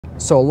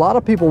So a lot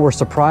of people were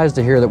surprised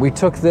to hear that we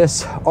took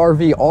this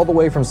RV all the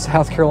way from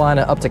South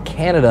Carolina up to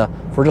Canada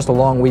for just a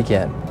long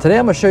weekend. Today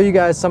I'm gonna show you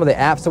guys some of the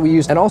apps that we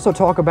use and also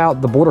talk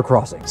about the border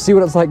crossing. See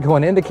what it's like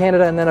going into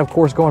Canada and then of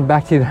course going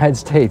back to the United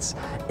States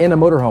in a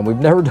motorhome. We've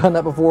never done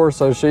that before,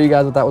 so show you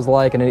guys what that was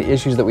like and any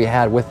issues that we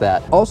had with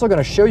that. Also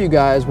gonna show you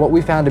guys what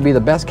we found to be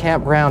the best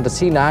campground to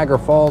see Niagara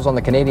Falls on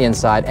the Canadian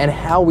side and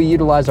how we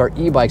utilize our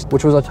e-bikes,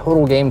 which was a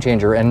total game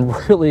changer and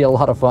really a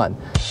lot of fun.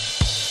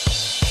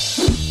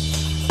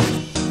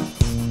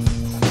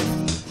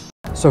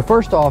 So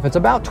first off, it's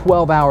about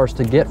 12 hours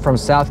to get from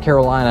South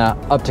Carolina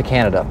up to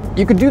Canada.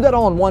 You could do that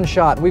all in one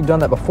shot. We've done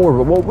that before,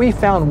 but what we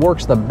found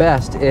works the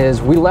best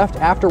is we left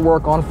after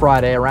work on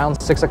Friday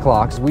around 6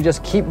 o'clock. So we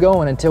just keep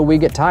going until we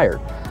get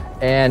tired.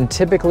 And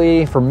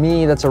typically for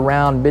me, that's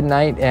around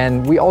midnight,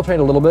 and we alternate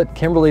a little bit.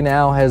 Kimberly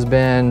now has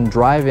been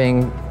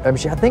driving. I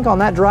think on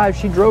that drive,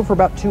 she drove for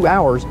about 2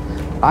 hours.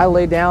 I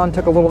laid down,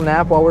 took a little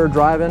nap while we were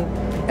driving,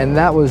 and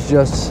that was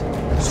just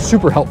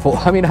super helpful.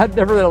 I mean, I'd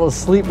never been able to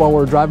sleep while we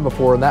were driving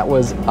before, and that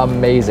was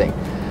amazing.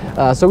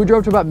 So we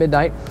drove to about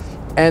midnight,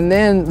 and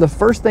then the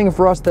first thing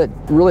for us that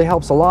really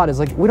helps a lot is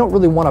like, we don't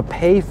really want to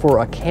pay for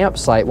a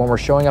campsite when we're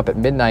showing up at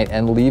midnight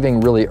and leaving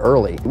really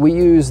early. We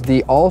use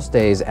the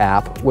Daze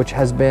app, which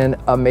has been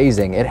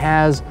amazing. It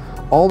has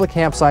all the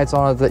campsites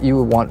on it that you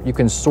would want. You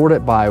can sort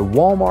it by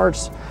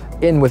Walmarts.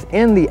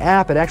 Within the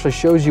app, it actually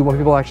shows you when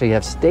people actually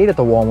have stayed at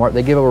the Walmart.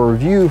 They give a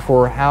review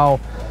for how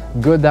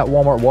good that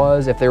Walmart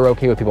was, if they were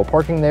okay with people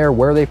parking there,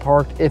 where they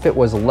parked, if it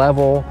was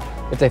level,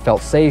 if they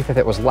felt safe, if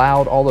it was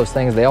loud, all those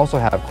things. They also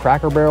have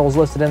Cracker Barrels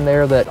listed in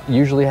there that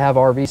usually have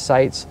RV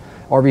sites,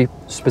 RV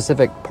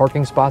specific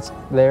parking spots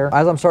there.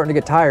 As I'm starting to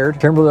get tired,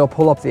 Kimberly will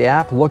pull up the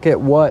app, look at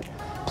what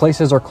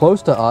places are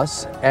close to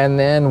us, and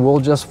then we'll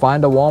just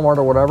find a Walmart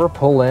or whatever,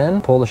 pull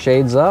in, pull the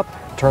shades up,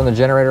 turn the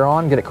generator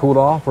on, get it cooled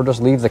off, or just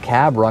leave the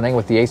cab running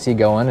with the AC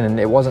going. And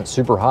it wasn't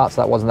super hot,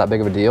 so that wasn't that big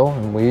of a deal.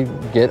 And we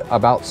get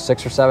about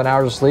 6 or 7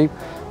 hours of sleep,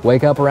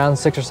 wake up around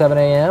 6 or 7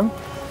 a.m.,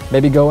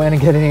 maybe go in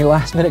and get any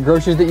last minute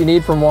groceries that you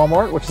need from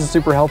Walmart, which is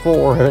super helpful,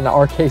 or in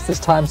our case this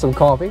time, some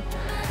coffee.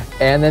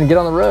 And then get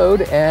on the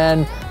road,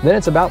 and then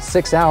it's about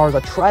 6 hours.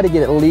 I try to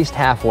get at least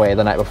halfway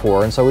the night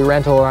before, and so we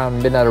ran till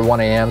around midnight or 1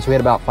 a.m., so we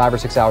had about 5 or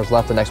 6 hours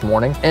left the next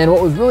morning. And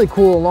what was really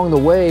cool along the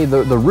way,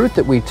 the route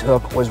that we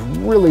took was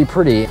really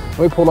pretty.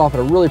 We pulled off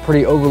at a really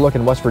pretty overlook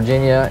in West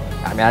Virginia.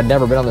 I mean, I'd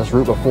never been on this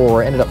route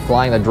before. I ended up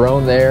flying the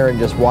drone there and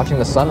just watching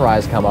the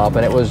sunrise come up,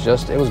 and it was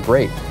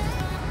great.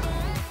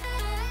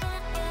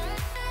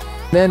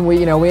 Then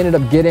we ended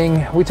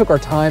up we took our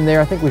time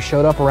there. I think we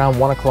showed up around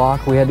 1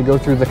 o'clock. We had to go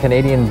through the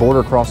Canadian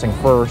border crossing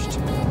first.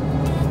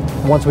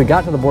 Once we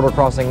got to the border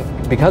crossing,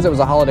 because it was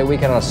a holiday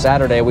weekend on a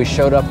Saturday, we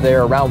showed up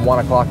there around 1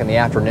 o'clock in the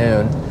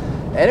afternoon.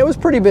 And it was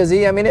pretty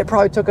busy. I mean, it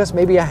probably took us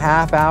maybe a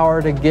half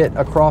hour to get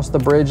across the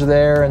bridge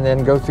there and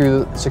then go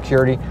through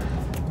security.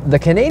 The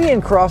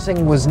Canadian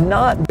crossing was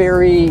not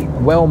very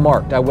well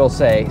marked, I will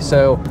say.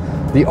 So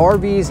the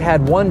RVs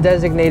had one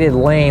designated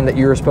lane that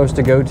you were supposed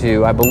to go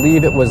to. I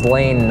believe it was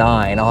lane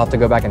 9. I'll have to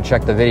go back and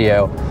check the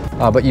video.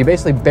 But you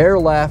basically bear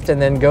left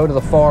and then go to the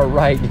far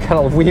right. You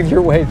kind of weave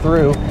your way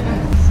through.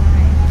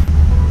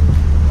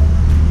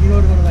 You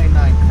know to go to lane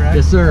 9, correct?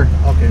 Yes, sir.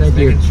 Okay. Thank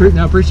you. Sure.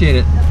 No, appreciate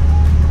it.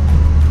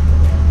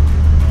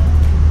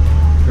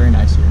 Very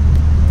nice here.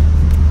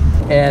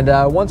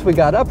 And once we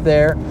got up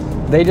there,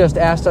 they just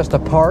asked us to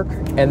park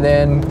and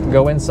then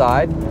go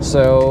inside.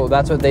 So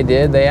that's what they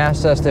did. They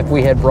asked us if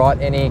we had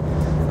brought any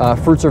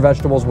fruits or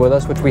vegetables with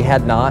us, which we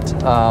had not.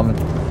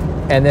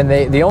 And then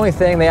the only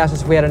thing they asked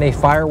us if we had any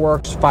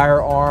fireworks,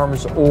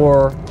 firearms,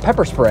 or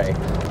pepper spray.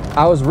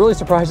 I was really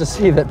surprised to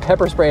see that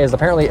pepper spray is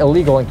apparently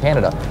illegal in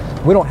Canada.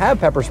 We don't have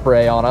pepper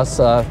spray on us,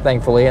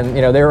 thankfully. And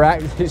they were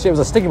it was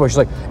a sticking point. She's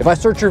like, if I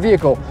search your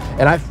vehicle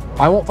and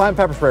I won't find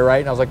pepper spray, right?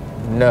 And I was like,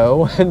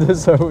 no. And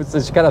so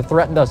she kind of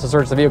threatened us to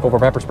search the vehicle for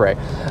pepper spray,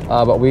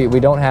 but we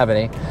don't have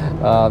any.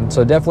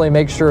 So definitely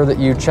make sure that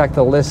you check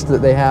the list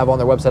that they have on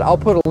their website. I'll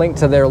put a link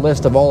to their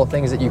list of all the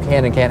things that you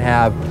can and can't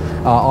have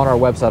on our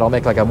website. I'll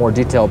make like a more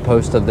detailed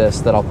post of this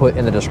that I'll put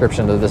in the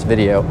description of this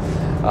video.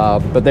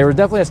 But there was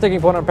definitely a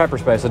sticking point on pepper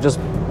spray, so just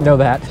know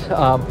that.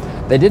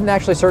 They didn't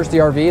actually search the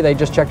RV. They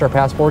just checked our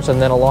passports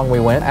and then along we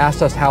went.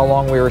 Asked us how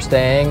long we were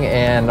staying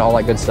and all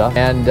that good stuff.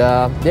 And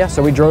yeah,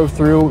 so we drove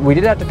through. We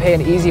did have to pay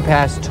an Easy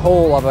Pass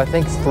toll of I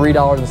think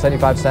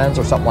 $3.75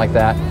 or something like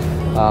that.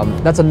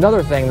 That's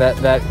another thing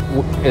that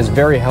is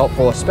very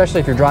helpful,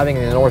 especially if you're driving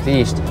in the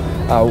Northeast.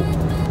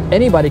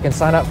 Anybody can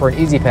sign up for an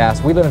Easy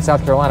Pass. We live in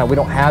South Carolina. We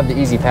don't have the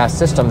Easy Pass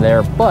system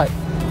there, but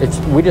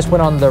we just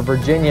went on the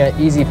Virginia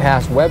Easy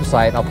Pass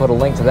website, and I'll put a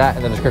link to that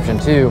in the description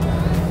too.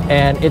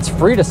 And it's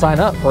free to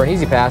sign up for an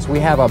Easy Pass. We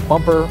have a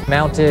bumper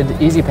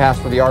mounted Easy Pass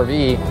for the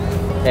RV,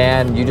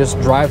 and you just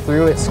drive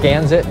through, it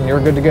scans it, and you're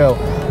good to go.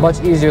 Much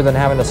easier than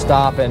having to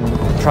stop and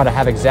try to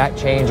have exact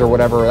change or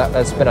whatever.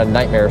 That's been a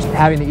nightmare.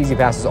 Having the Easy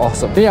Pass is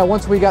awesome. But yeah,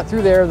 once we got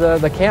through there,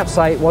 the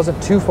campsite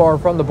wasn't too far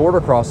from the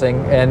border crossing,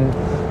 and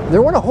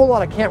there weren't a whole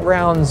lot of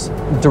campgrounds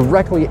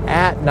directly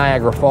at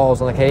Niagara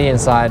Falls on the Canadian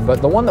side,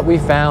 but the one that we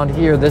found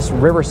here, this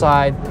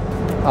Riverside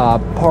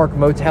park,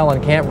 motel,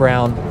 and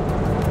campground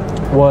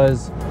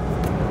was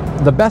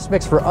the best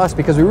mix for us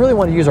because we really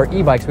wanted to use our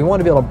e-bikes. We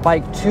wanted to be able to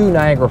bike to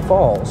Niagara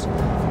Falls.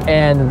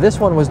 And this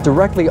one was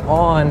directly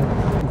on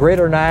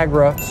Greater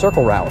Niagara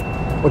Circle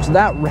Route, which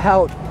that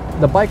route,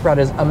 the bike route,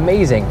 is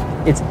amazing.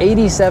 It's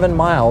 87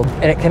 miles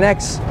and it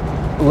connects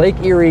Lake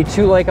Erie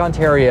to Lake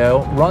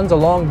Ontario, runs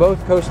along both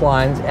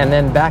coastlines, and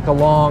then back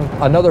along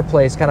another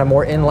place kind of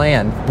more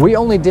inland. We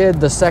only did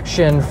the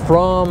section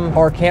from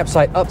our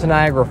campsite up to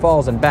Niagara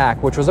Falls and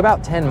back, which was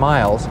about 10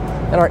 miles.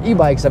 And our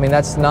e-bikes, I mean,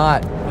 that's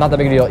not the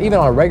big deal. Even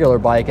on a regular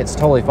bike, it's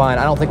totally fine.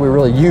 I don't think we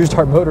really used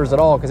our motors at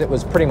all because it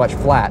was pretty much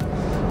flat.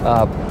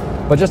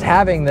 But just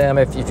having them,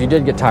 if you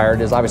did get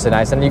tired, is obviously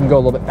nice. And you can go a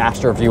little bit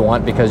faster if you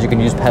want because you can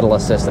use pedal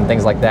assist and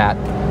things like that.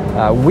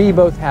 We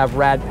both have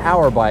rad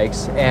power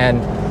bikes,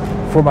 and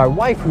for my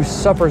wife, who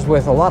suffers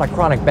with a lot of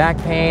chronic back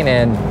pain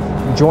and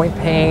joint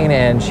pain,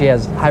 and she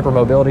has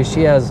hypermobility,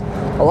 she has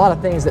a lot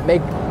of things that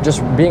make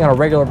just being on a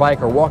regular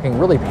bike or walking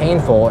really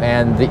painful,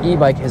 and the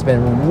e-bike has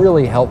been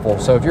really helpful.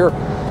 So if you're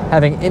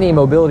having any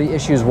mobility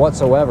issues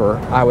whatsoever,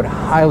 I would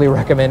highly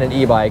recommend an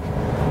e-bike.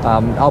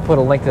 I'll put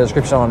a link to the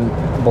description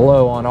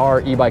below on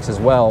our e-bikes as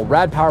well.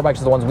 Rad power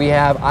bikes are the ones we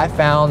have. I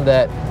found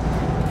that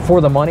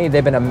for the money,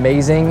 they've been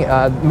amazing.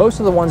 Most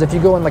of the ones, if you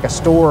go in like a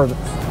store,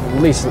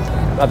 at least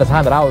at the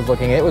time that I was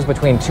looking, it was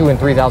between $2,000 and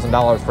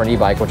 $3,000 for an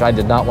e-bike, which I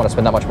did not want to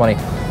spend that much money.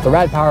 The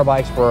rad power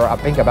bikes were, I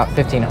think, about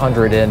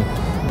 $1,500,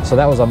 and so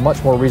that was a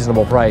much more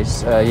reasonable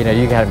price. You know,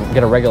 you can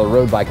get a regular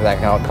road bike that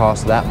can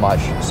cost that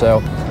much.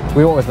 So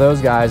we went with those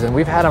guys, and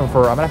we've had them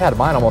for, I mean, I've had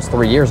mine almost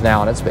 3 years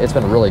now, and it's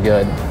been really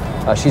good.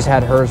 She's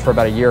had hers for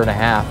about 1.5 years,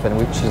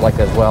 and she's liked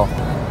it as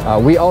well.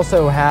 We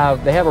also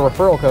have, they have a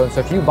referral code, so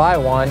if you buy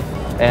one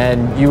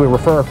and you would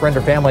refer a friend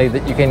or family,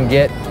 that you can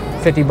get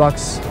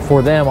 $50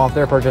 for them off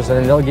their purchase, and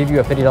then they'll give you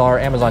a $50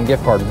 Amazon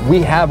gift card.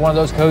 We have one of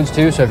those codes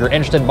too, so if you're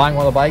interested in buying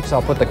one of the bikes,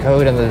 I'll put the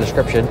code in the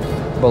description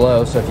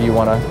below, so if you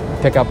want to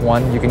pick up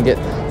one, you can get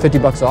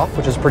 $50 off,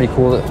 which is pretty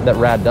cool that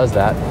Rad does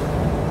that.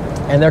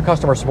 And their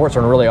customer support's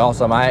been really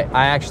awesome. I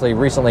actually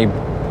recently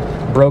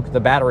broke the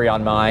battery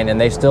on mine, and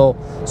they still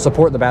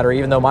support the battery.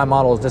 Even though my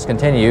model is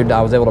discontinued,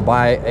 I was able to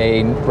buy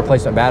a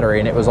replacement battery,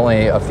 and it was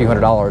only a few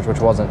 $100s,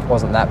 which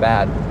wasn't that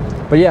bad.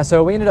 But yeah,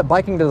 so we ended up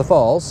biking to the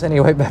falls.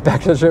 Anyway,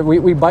 back to the trip,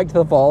 we biked to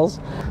the falls.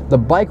 The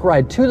bike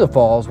ride to the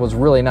falls was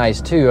really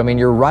nice too. I mean,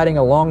 you're riding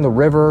along the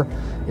river.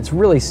 It's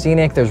really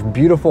scenic. There's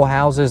beautiful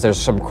houses. There's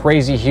some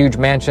crazy huge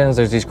mansions.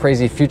 There's these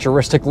crazy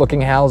futuristic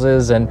looking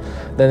houses, and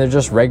then there's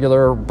just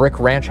regular brick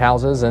ranch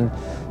houses, and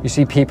you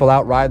see people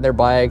out riding their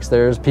bikes.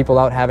 There's people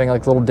out having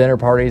like little dinner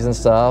parties and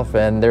stuff,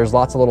 and there's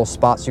lots of little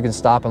spots you can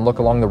stop and look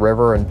along the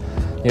river. And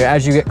you know,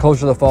 as you get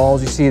closer to the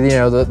falls, you see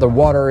the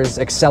water is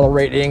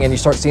accelerating, and you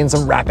start seeing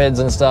some rapids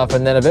and stuff,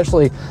 and then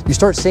eventually you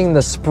start seeing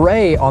the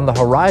spray on the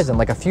horizon,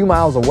 like a few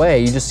miles away.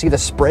 You just see the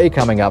spray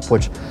coming up,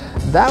 which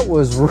that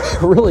was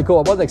really cool.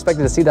 I wasn't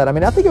expecting to see that. I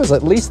mean, I think it was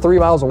at least 3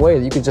 miles away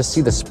that you could just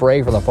see the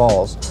spray from the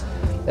falls.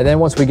 And then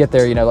once we get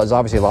there, you know, there's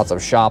obviously lots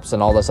of shops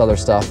and all this other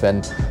stuff,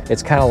 and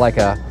it's kind of like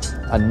a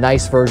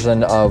nice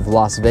version of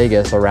Las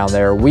Vegas around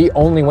there. We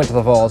only went to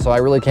the falls, so I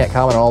really can't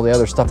comment on all the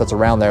other stuff that's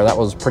around there. That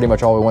was pretty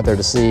much all we went there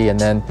to see, and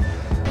then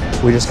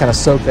we just kind of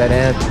soaked that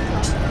in.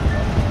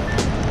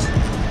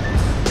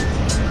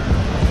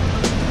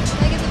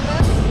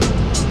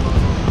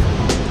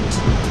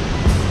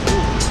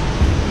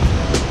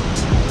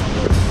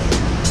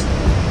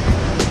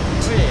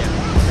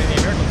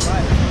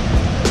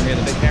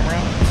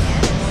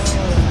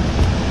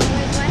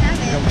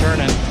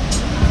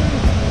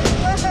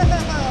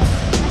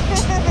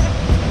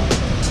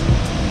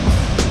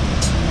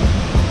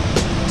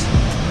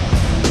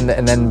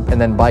 And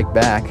then bike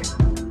back.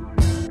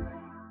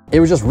 It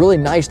was just really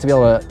nice to be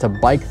able to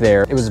bike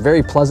there. It was a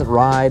very pleasant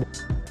ride.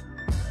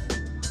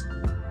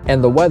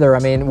 And the weather, I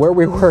mean, where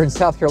we were in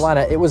South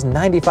Carolina, it was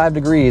 95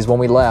 degrees when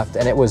we left,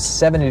 and it was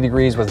 70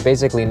 degrees with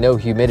basically no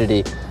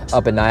humidity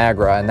up in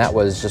Niagara, and that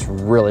was just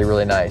really,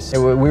 really nice.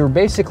 We were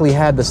basically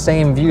had the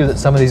same view that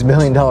some of these $1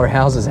 million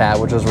houses had,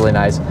 which was really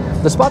nice.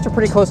 The spots are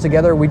pretty close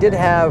together. We did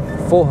have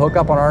full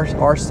hookup on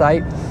our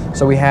site,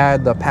 so we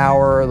had the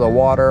power, the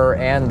water,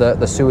 and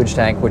the sewage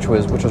tank, which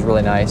was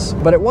really nice.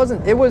 But it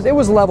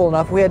was level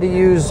enough. We had to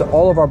use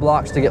all of our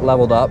blocks to get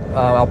leveled up.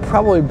 I'll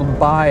probably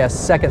buy a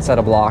second set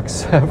of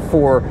blocks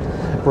for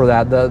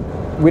that.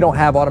 We don't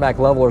have automatic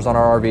levelers on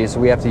our RV, so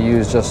we have to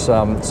use just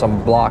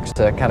some blocks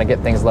to kind of get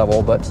things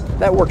level, but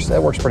that works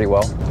pretty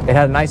well. It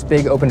had a nice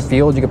big open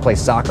field you could play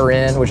soccer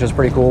in, which was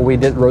pretty cool. We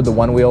rode the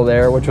one wheel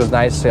there, which was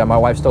nice. Yeah, my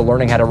wife's still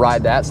learning how to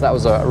ride that, so that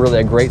was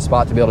really a great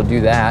spot to be able to do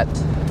that.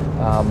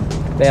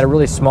 They had a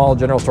really small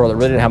general store that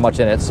really didn't have much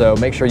in it, so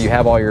make sure you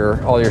have all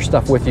your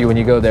stuff with you when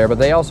you go there. But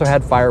they also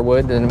had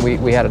firewood, and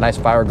we had a nice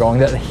fire going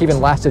that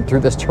even lasted through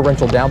this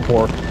torrential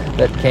downpour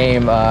that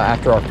came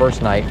after our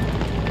first night.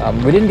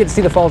 We didn't get to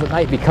see the falls at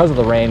night because of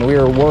the rain. We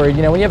were worried,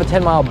 you know, when you have a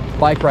 10-mile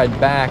bike ride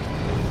back,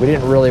 we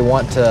didn't really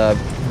want to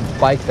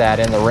bike that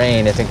in the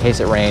rain in case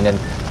it rained. And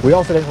we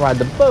also didn't ride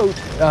the boat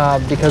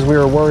because we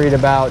were worried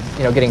about,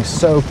 you know, getting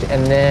soaked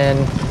and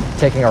then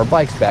taking our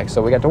bikes back.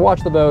 So we got to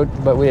watch the boat,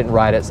 but we didn't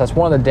ride it. So that's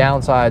one of the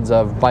downsides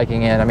of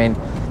biking in. I mean,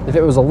 if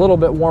it was a little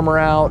bit warmer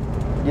out,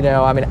 you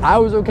know, I mean, I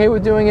was okay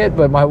with doing it,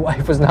 but my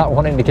wife was not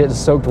wanting to get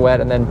soaked wet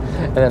and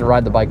then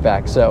ride the bike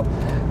back. So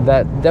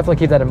that, definitely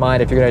keep that in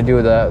mind if you're going to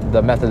do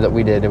the method that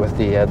we did with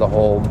the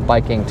whole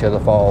biking to the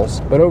falls.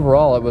 But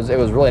overall, it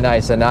was really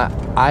nice. And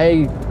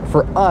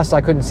for us,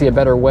 I couldn't see a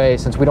better way,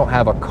 since we don't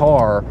have a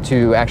car,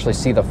 to actually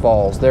see the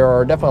falls. There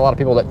are definitely a lot of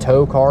people that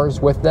tow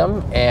cars with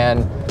them,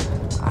 and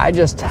I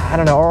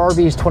don't know, our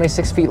RV is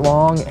 26 feet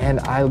long, and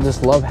I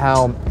just love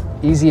how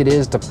easy it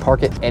is to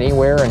park it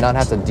anywhere and not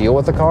have to deal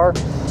with the car.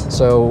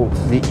 So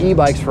the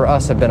e-bikes for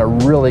us have been a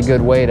really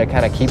good way to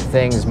kind of keep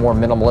things more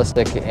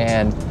minimalistic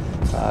and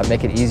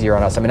make it easier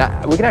on us. I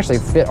mean, we can actually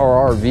fit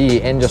our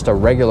RV in just a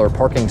regular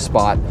parking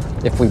spot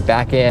if we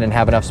back in and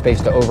have enough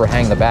space to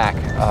overhang the back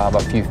a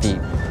few feet,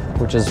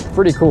 which is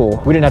pretty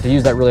cool. We didn't have to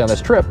use that really on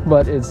this trip,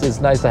 but it's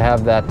nice to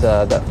have that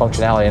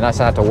functionality, and nice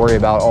to have to worry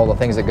about all the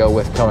things that go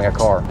with towing a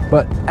car.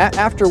 But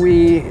after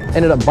we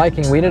ended up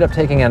biking, we ended up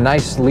taking a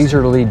nice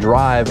leisurely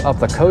drive up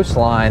the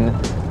coastline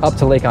up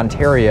to Lake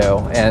Ontario,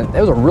 and it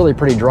was a really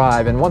pretty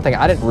drive. And one thing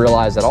I didn't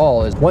realize at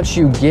all is once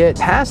you get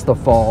past the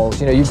falls,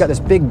 you know, you've got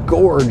this big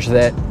gorge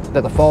that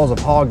the falls have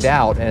hogged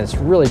out, and it's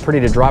really pretty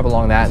to drive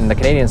along that, and the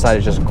Canadian side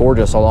is just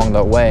gorgeous along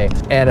the way.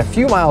 And a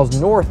few miles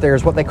north,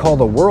 there's what they call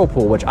the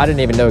whirlpool, which I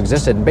didn't even know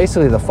existed. And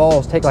basically the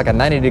falls take like a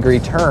 90-degree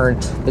turn.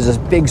 There's this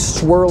big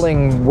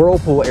swirling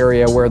whirlpool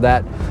area where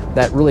that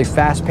really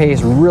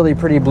fast-paced, really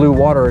pretty blue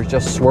water is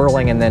just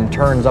swirling and then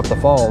turns up the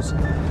falls.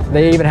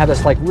 They even have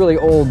this like really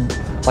old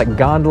like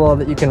gondola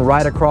that you can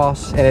ride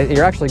across, and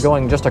you're actually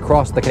going just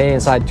across the Canadian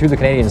side to the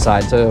Canadian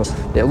side, so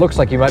it looks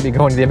like you might be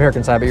going to the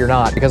American side, but you're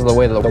not, because of the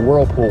way that the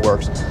whirlpool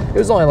works. It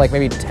was only like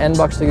maybe 10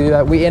 bucks to do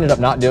that. We ended up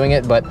not doing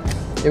it, but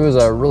it was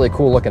a really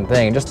cool looking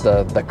thing. Just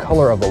the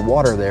color of the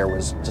water there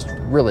was just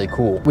really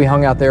cool. We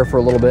hung out there for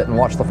a little bit and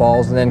watched the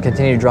falls, and then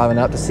continued driving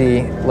up to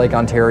see Lake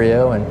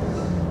Ontario. And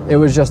it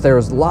was just, there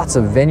was lots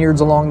of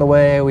vineyards along the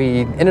way.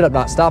 We ended up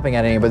not stopping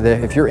at any, but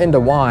if you're into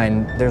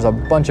wine, there's a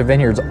bunch of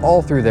vineyards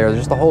all through there.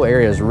 Just the whole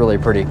area is really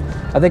pretty.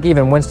 I think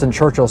even Winston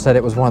Churchill said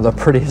it was one of the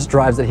prettiest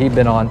drives that he'd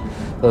been on,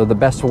 the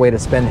best way to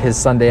spend his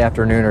Sunday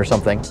afternoon or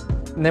something.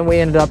 And then we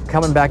ended up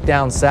coming back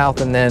down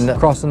south and then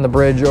crossing the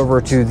bridge over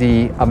to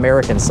the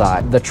American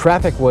side. The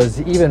traffic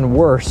was even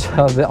worse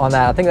on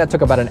that. I think that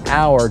took about an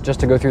hour just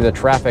to go through the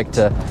traffic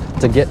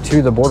to get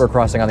to the border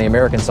crossing on the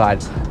American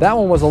side. That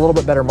one was a little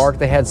bit better marked.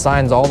 They had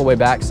signs all the way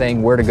back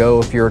saying where to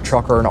go if you're a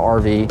trucker or an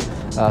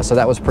RV. So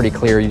that was pretty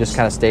clear. You just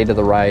kind of stayed to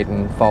the right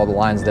and followed the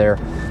lines there.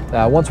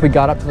 Once we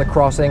got up to the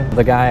crossing,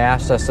 the guy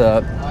asked us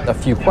a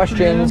few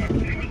questions.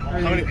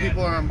 How many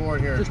people are on board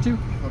here? Just 2.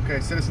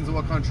 Okay, citizens of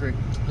what country?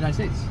 United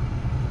States.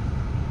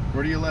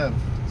 Where do you live?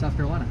 South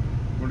Carolina.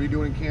 What are you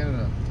doing in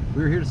Canada?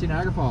 We were here to see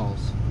Niagara Falls.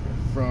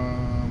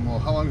 Well,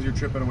 how long is your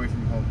trip been away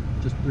from home?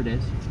 Just 3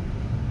 days.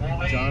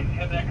 John?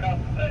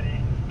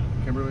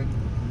 Kimberly?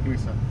 Give me a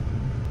sec.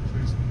 So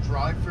you just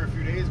drive for a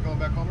few days, going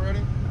back home already?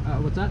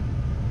 What's that?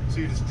 So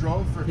you just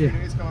drove for a few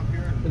days, come up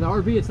here? In the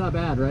RV, it's not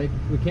bad, right?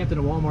 We camped in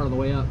a Walmart on the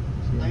way up.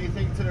 So, yeah.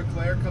 Anything to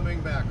declare coming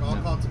back?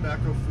 Alcohol,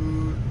 tobacco,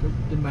 food? Nope,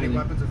 didn't buy Any anything.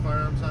 weapons or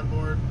firearms on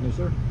board? No,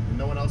 sir. And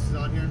no one else is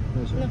on here?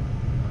 No, sir.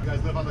 You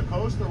guys live on the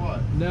coast or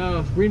what? No,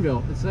 it's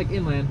Greenville. It's like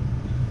inland.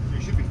 So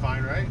you should be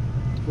fine, right?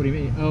 What do you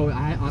mean? Oh,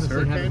 I honestly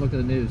hurricane? haven't looked at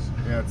the news.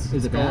 Yeah,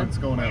 it's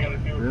going out.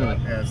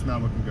 Really? Yeah, it's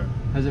not looking good.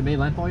 Has it made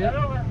landfall yet?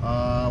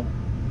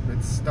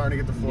 It's starting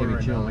to get to Florida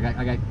right chill. now. Like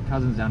I got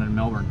cousins down in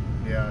Melbourne.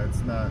 Yeah,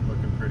 it's not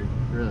looking pretty.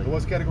 Really? It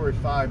was category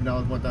 5, now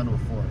it went down to a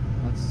 4.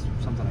 That's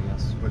something, I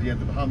guess. But yeah,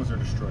 the Bahamas are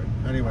destroyed.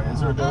 Anyway,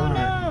 is there a door? Oh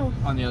no!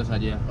 On the other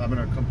side, yeah. I'm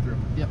gonna come through.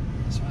 Yep,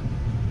 that's fine.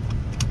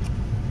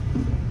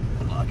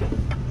 Lock it.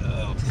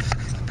 Oh.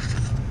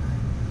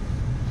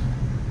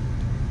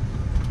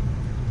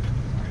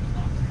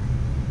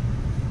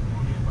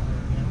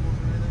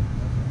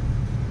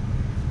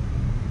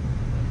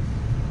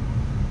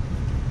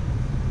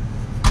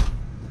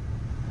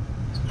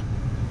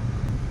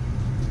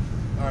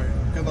 Alright,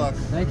 good luck.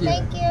 Thank you.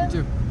 Thank you.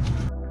 You too.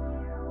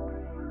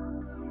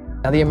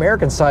 Now the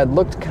American side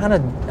looked kind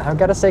of, I've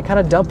got to say, kind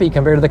of dumpy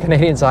compared to the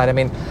Canadian side. I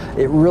mean,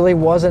 it really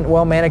wasn't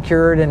well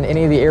manicured in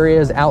any of the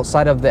areas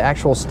outside of the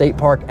actual state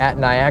park at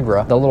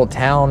Niagara. The little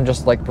town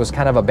just like was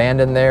kind of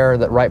abandoned there,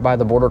 that right by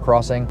the border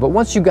crossing. But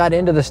once you got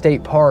into the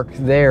state park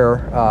there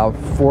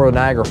for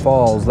Niagara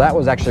Falls, that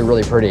was actually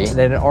really pretty.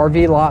 They had an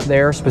RV lot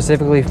there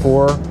specifically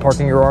for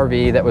parking your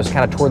RV that was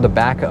kind of toward the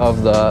back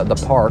of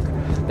the park.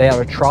 They have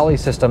a trolley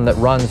system that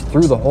runs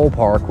through the whole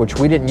park, which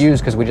we didn't use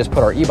because we just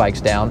put our e-bikes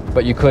down,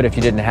 but you could if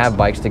you didn't have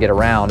bikes to get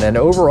around. And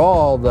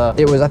overall,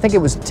 I think it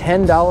was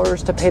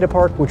 $10 to pay to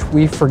park, which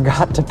we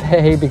forgot to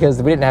pay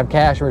because we didn't have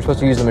cash and we were supposed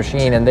to use the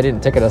machine, and they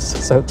didn't ticket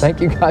us. So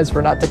thank you guys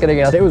for not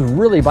ticketing us. It was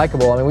really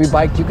bikeable. I mean, we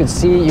biked, you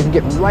can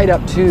get right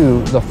up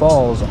to the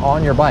falls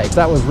on your bike.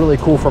 That was really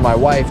cool for my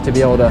wife to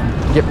be able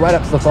to get right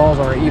up to the falls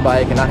on her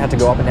e-bike and not have to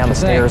go up and down the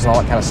stairs and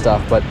all that kind of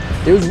stuff. But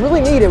it was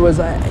really neat. It was,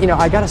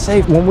 I gotta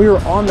say, when we were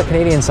on the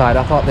Canadian side,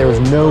 I thought there was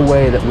no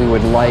way that we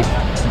would like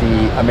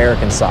the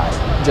American side.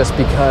 just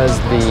because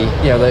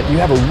you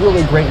have a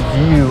really great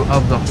view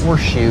of the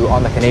horseshoe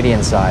on the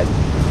Canadian side.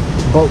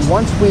 But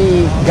once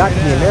we got to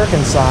the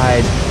American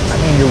side, I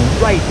mean, you're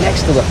right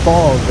next to the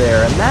falls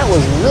there, and that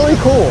was really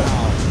cool.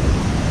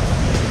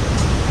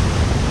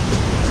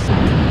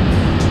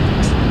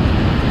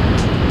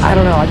 I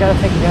don't know, I gotta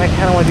think, I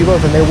kind of want to do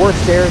both. And there were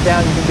stairs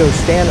down, you can go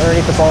stand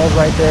underneath the falls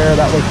right there.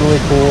 That looked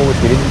really cool,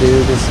 which we didn't do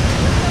because,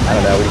 I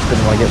don't know, we just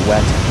didn't want to get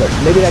wet. But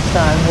maybe next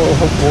time we'll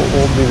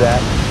do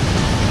that.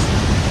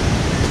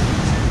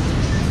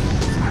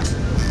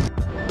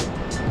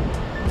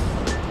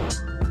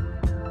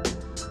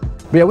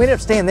 But yeah, we ended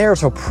up staying there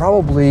until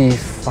probably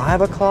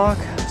 5 o'clock,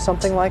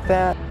 something like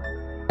that.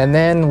 And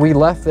then we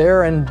left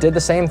there and did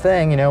the same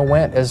thing,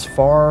 went as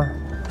far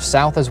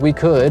south as we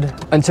could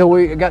until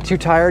we got too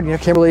tired.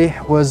 Kimberly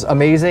was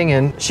amazing,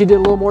 and she did a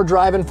little more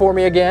driving for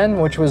me again,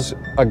 which was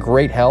a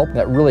great help.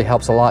 That really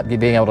helps a lot,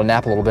 being able to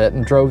nap a little bit,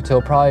 and drove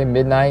till probably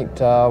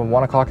midnight,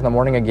 1 o'clock in the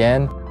morning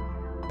again.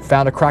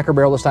 Found a Cracker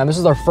Barrel this time. This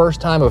is our first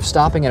time of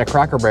stopping in a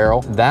Cracker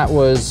Barrel. That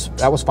was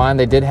fine.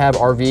 They did have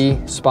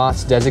RV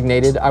spots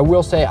designated. I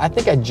will say, I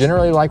think I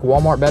generally like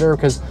Walmart better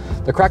because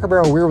the Cracker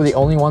Barrel, we were the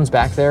only ones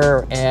back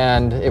there,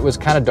 and it was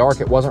kind of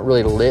dark. It wasn't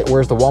really lit,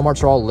 whereas the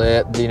Walmarts are all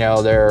lit.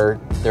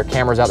 Their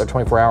cameras out there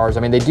 24 hours. I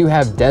mean, they do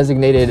have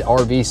designated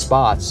RV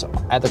spots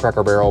at the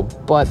Cracker Barrel,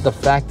 but the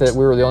fact that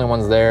we were the only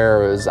ones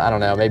there is, I don't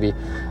know, maybe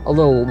a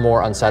little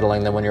more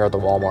unsettling than when you're at the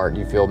Walmart.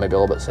 You feel maybe a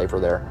little bit safer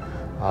there.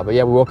 But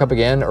yeah, we woke up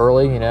again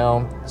early,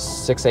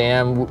 6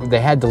 a.m. They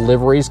had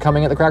deliveries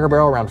coming at the Cracker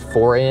Barrel around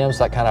 4 a.m.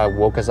 So that kind of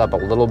woke us up a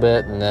little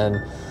bit, and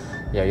then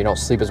you don't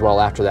sleep as well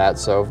after that.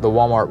 So the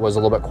Walmart was a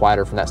little bit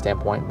quieter from that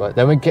standpoint. But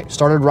then we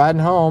started riding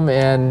home,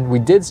 and we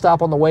did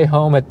stop on the way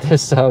home at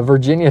this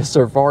Virginia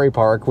Safari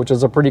Park, which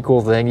is a pretty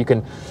cool thing. You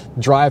can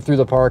drive through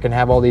the park and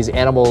have all these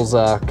animals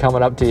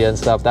coming up to you and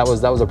stuff. That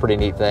was a pretty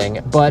neat thing.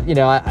 But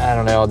I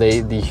don't know,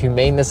 the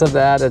humaneness of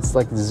that. It's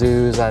like the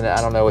zoos. I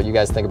don't know what you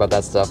guys think about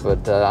that stuff,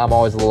 but I'm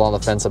always a little on the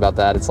fence about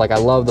that. It's like, I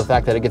love the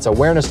fact that it gets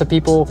awareness to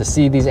people to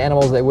see these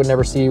animals they would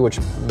never see, which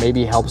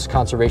maybe helps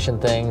conservation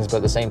things. But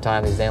at the same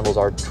time, these animals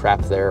are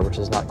trapped there, which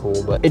is not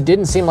cool. But it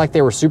didn't seem like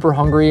they were super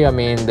hungry. I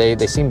mean, they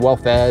seemed well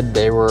fed.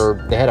 They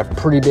had a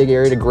pretty big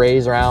area to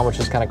graze around, which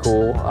is kind of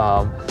cool.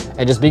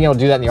 And just being able to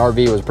do that in the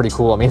RV was pretty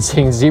cool. I mean,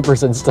 seeing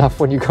zebras and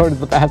stuff when you go to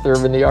the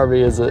bathroom in the RV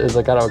is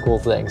a kind of a cool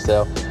thing.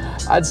 So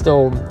I'd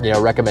still,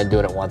 recommend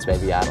doing it once,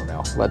 maybe, I don't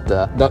know. But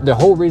the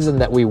whole reason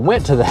that we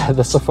went to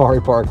the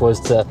safari park was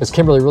because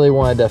Kimberly really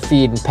wanted to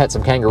feed and pet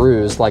some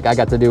kangaroos, like I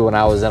got to do when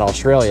I was in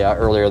Australia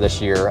earlier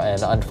this year.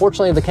 And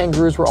unfortunately, the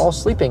kangaroos were all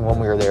sleeping when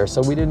we were there,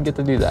 so we didn't get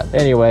to do that.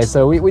 Anyway,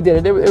 so we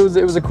did it.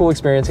 It was a cool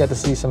experience. Got to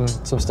see some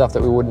stuff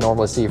that we wouldn't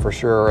normally see for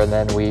sure. And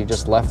then we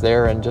just left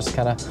there and just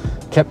kind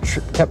of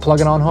kept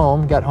plugging on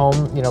home. Got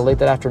home, late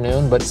that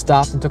afternoon, but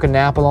stopped and took a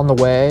nap along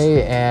the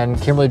way. And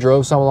Kimberly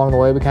drove some along the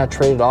way. We kind of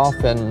traded off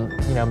and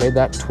made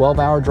that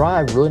 12-hour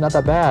drive really not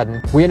that bad.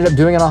 And we ended up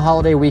doing it on a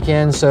holiday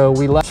weekend, so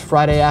we left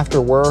Friday after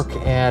work,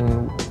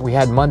 and we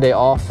had Monday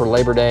off for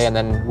Labor Day, and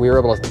then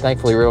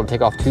thankfully we were able to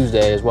take off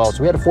Tuesday as well.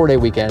 So we had a 4-day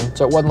weekend,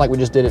 so it wasn't like we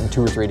just did it in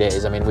 2 or 3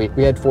 days. I mean,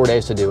 we had 4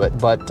 days to do it,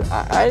 but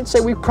I'd say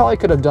we probably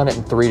could have done it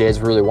in 3 days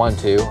if we really wanted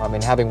to. I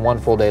mean, having 1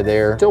 full day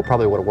there still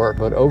probably would have worked,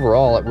 but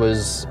overall it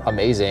was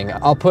amazing.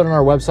 I'll put on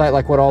our website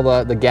like what all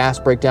the gas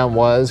breakdown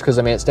was, because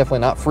I mean, it's definitely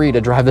not free to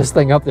drive this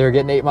thing up there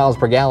getting 8 miles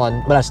per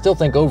gallon, but I still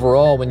think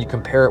overall, when you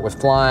compare it with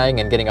flying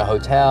and getting a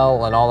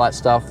hotel and all that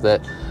stuff,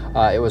 that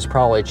it was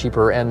probably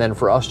cheaper, and then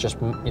for us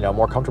just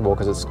more comfortable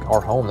because it's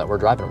our home that we're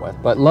driving with.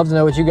 But love to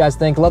know what you guys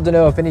think. Love to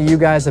know if any of you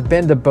guys have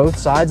been to both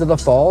sides of the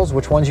falls,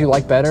 which ones you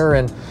like better,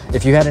 and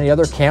if you had any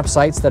other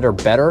campsites that are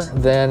better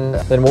than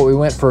what we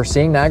went for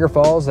seeing Niagara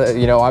Falls.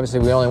 Obviously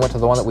we only went to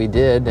the one that we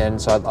did, and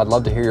so I'd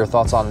love to hear your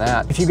thoughts on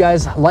that. If you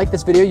guys like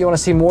this video, you want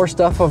to see more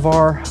stuff of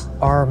our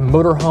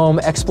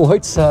motorhome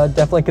exploits,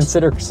 definitely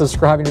consider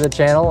subscribing to the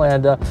channel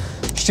and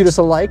shoot us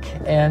a like,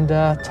 and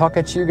talk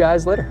at you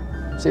guys later.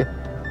 See ya.